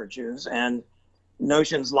conservative virtues, and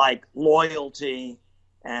notions like loyalty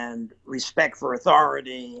and respect for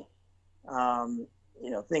authority,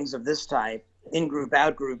 things of this type, in-group,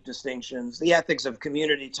 out-group distinctions, the ethics of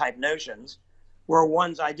community type notions were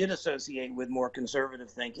ones I did associate with more conservative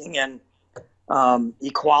thinking, and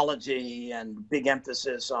equality and big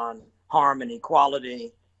emphasis on harm and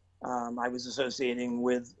equality, I was associating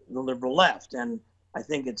with the liberal left. And I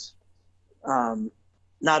think it's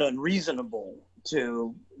not unreasonable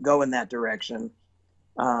to go in that direction.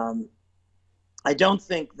 I don't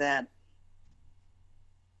think that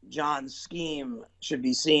John's scheme should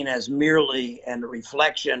be seen as merely a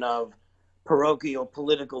reflection of parochial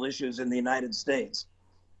political issues in the United States.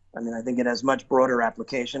 I mean, I think it has much broader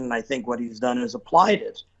application, and I think what he's done is applied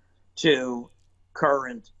it to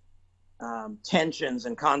current tensions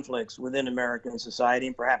and conflicts within American society,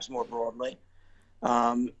 and perhaps more broadly.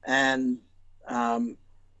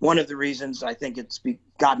 One of the reasons I think it's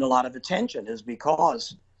gotten a lot of attention is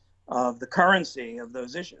because of the currency of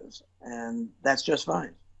those issues, and that's just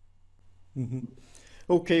fine. Mm-hmm.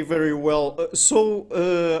 Okay, very well.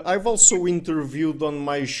 I've also interviewed on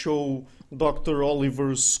my show Dr.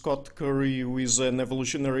 Oliver Scott Curry, who is an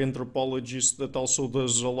evolutionary anthropologist that also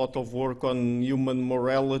does a lot of work on human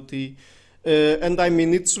morality. And I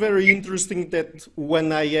mean, it's very interesting that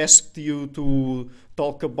when I asked you to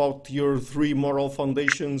talk about your three moral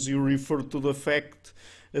foundations, you referred to the fact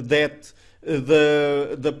that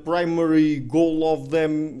the primary goal of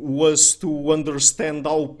them was to understand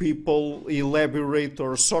how people elaborate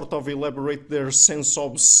or sort of elaborate their sense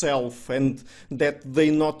of self, and that they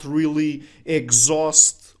not really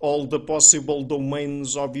exhaust all the possible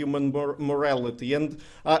domains of human morality. And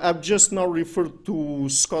I've just now referred to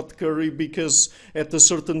Scott Curry because at a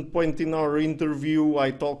certain point in our interview I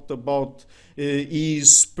talked about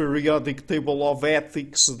his periodic table of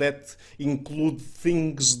ethics that include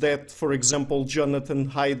things that, for example, Jonathan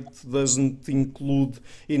Haidt doesn't include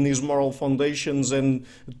in his moral foundations. And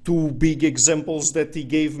two big examples that he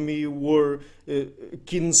gave me were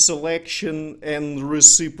kin selection and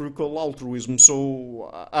reciprocal altruism.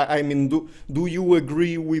 So, I mean, do you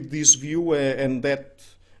agree with this view and that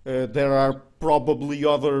there are probably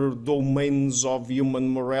other domains of human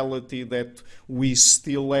morality that we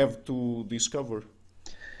still have to discover?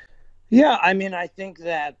 Yeah, I mean, I think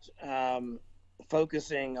that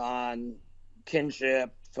focusing on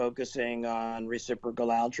kinship, focusing on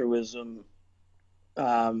reciprocal altruism,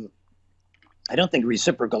 I don't think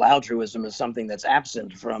reciprocal altruism is something that's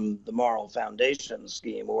absent from the moral foundation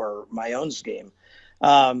scheme or my own scheme.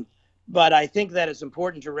 But I think that it's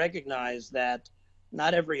important to recognize that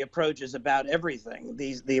not every approach is about everything.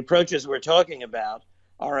 The approaches we're talking about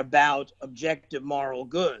are about objective moral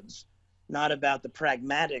goods, not about the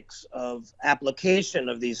pragmatics of application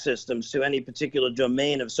of these systems to any particular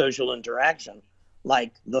domain of social interaction,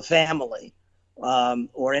 like the family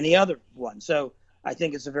or any other one. So I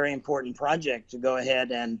think it's a very important project to go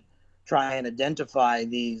ahead and try and identify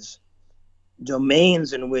these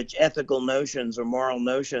domains in which ethical notions or moral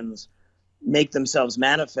notions make themselves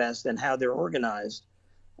manifest and how they're organized.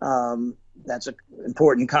 That's an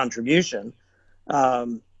important contribution. I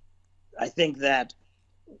think that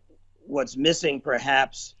what's missing,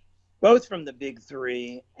 perhaps, both from the big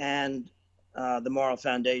three and the moral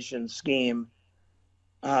foundation scheme,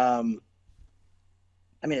 I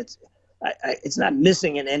mean, it's not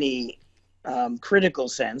missing in any critical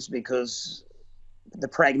sense, because the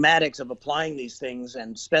pragmatics of applying these things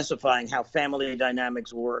and specifying how family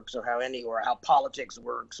dynamics works, or how politics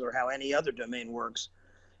works, or how any other domain works,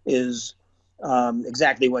 is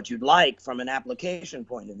exactly what you'd like from an application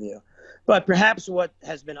point of view. But perhaps what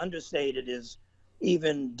has been understated is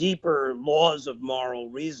even deeper laws of moral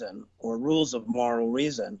reason or rules of moral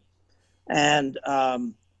reason. And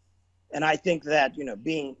I think that,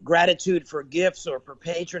 being gratitude for gifts or for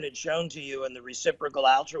patronage shown to you and the reciprocal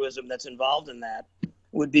altruism that's involved in that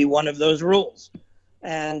would be one of those rules.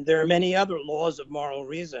 And there are many other laws of moral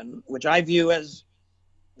reason, which I view as,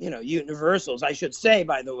 universals. I should say,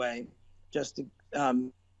 by the way, just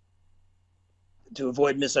to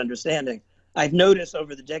avoid misunderstanding, I've noticed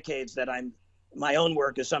over the decades that my own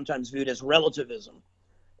work is sometimes viewed as relativism.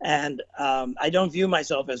 And I don't view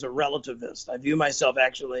myself as a relativist. I view myself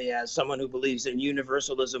actually as someone who believes in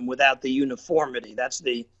universalism without the uniformity. That's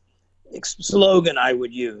the slogan I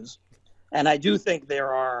would use. And I do think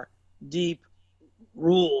there are deep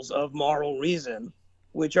rules of moral reason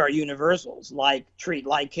which are universals, like treat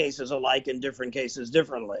like cases alike in different cases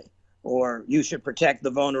differently, or you should protect the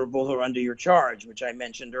vulnerable who are under your charge, which I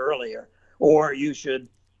mentioned earlier, or you should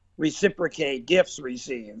reciprocate gifts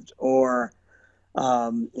received, or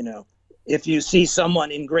if you see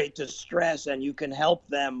someone in great distress and you can help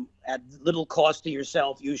them at little cost to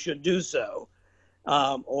yourself, you should do so.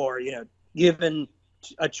 Or, given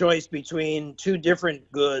a choice between two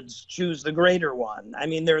different goods, choose the greater one. I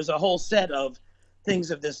mean, there's a whole set of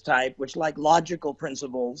things of this type, which, like logical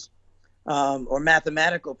principles or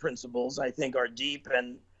mathematical principles, I think are deep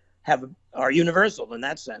and are universal in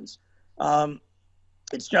that sense.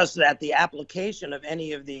 It's just that the application of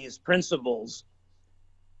any of these principles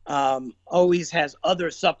always has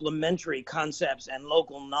other supplementary concepts and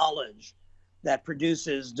local knowledge that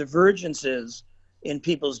produces divergences in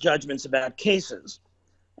people's judgments about cases.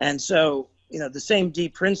 And so, the same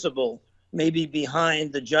deep principle may be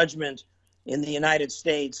behind the judgment in the United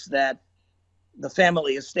States that the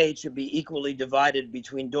family estate should be equally divided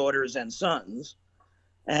between daughters and sons.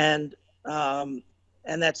 And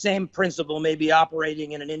that same principle may be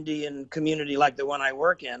operating in an Indian community like the one I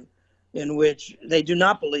work in which they do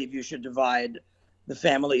not believe you should divide the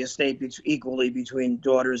family estate equally between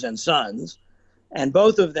daughters and sons. And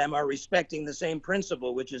both of them are respecting the same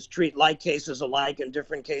principle, which is treat like cases alike and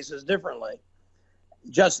different cases differently.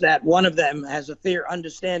 Just that one of them has a clear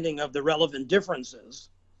understanding of the relevant differences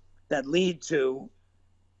that lead to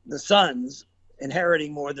the sons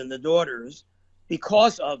inheriting more than the daughters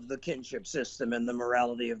because of the kinship system and the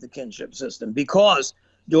morality of the kinship system, because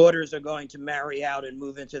daughters are going to marry out and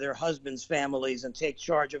move into their husbands' families and take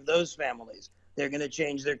charge of those families. They're going to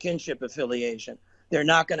change their kinship affiliation. They're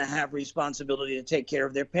not going to have responsibility to take care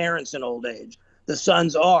of their parents in old age. The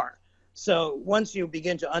sons are. So once you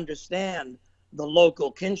begin to understand the local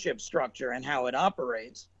kinship structure and how it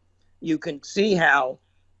operates, you can see how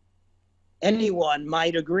anyone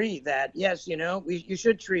might agree that, yes, you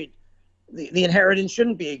should treat the inheritance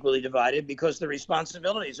shouldn't be equally divided because the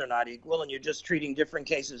responsibilities are not equal and you're just treating different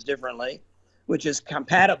cases differently, which is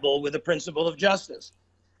compatible with the principle of justice.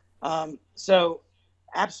 So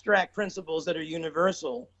abstract principles that are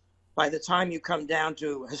universal, by the time you come down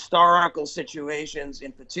to historical situations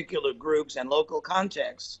in particular groups and local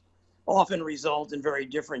contexts, often result in very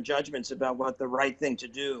different judgments about what the right thing to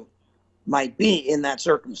do might be in that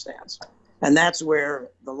circumstance. And that's where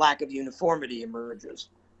the lack of uniformity emerges.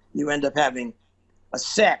 You end up having a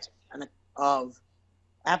set of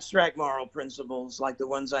abstract moral principles like the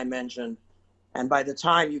ones I mentioned. And by the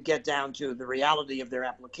time you get down to the reality of their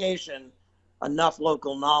application, enough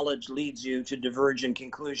local knowledge leads you to divergent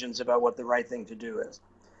conclusions about what the right thing to do is.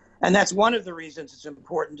 And that's one of the reasons it's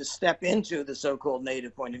important to step into the so-called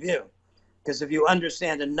native point of view. Because if you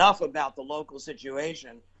understand enough about the local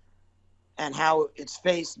situation and how it's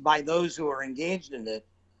faced by those who are engaged in it,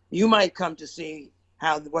 you might come to see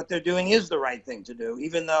how what they're doing is the right thing to do,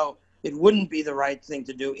 even though it wouldn't be the right thing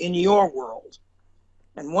to do in your world.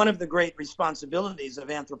 And one of the great responsibilities of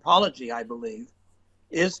anthropology, I believe,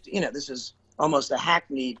 is, this is almost a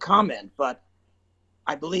hackneyed comment, but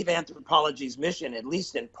I believe anthropology's mission, at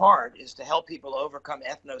least in part, is to help people overcome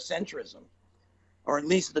ethnocentrism, or at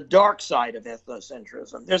least the dark side of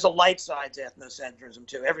ethnocentrism. There's a light side to ethnocentrism,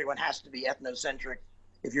 too. Everyone has to be ethnocentric.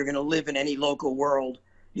 If you're going to live in any local world,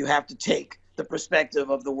 you have to take the perspective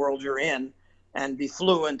of the world you're in and be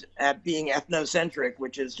fluent at being ethnocentric,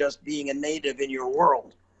 which is just being a native in your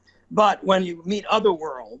world. But when you meet other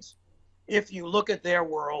worlds, if you look at their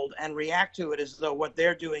world and react to it as though what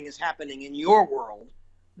they're doing is happening in your world,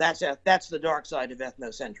 that's the dark side of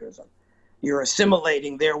ethnocentrism. You're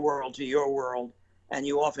assimilating their world to your world, and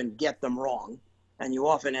you often get them wrong, and you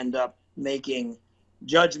often end up making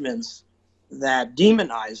judgments that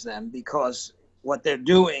demonize them because what they're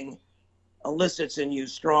doing elicits in you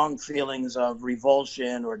strong feelings of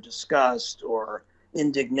revulsion or disgust or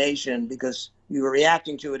indignation because you are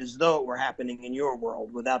reacting to it as though it were happening in your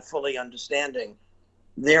world without fully understanding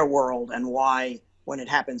their world and why, when it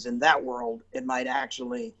happens in that world, it might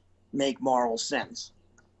actually make moral sense.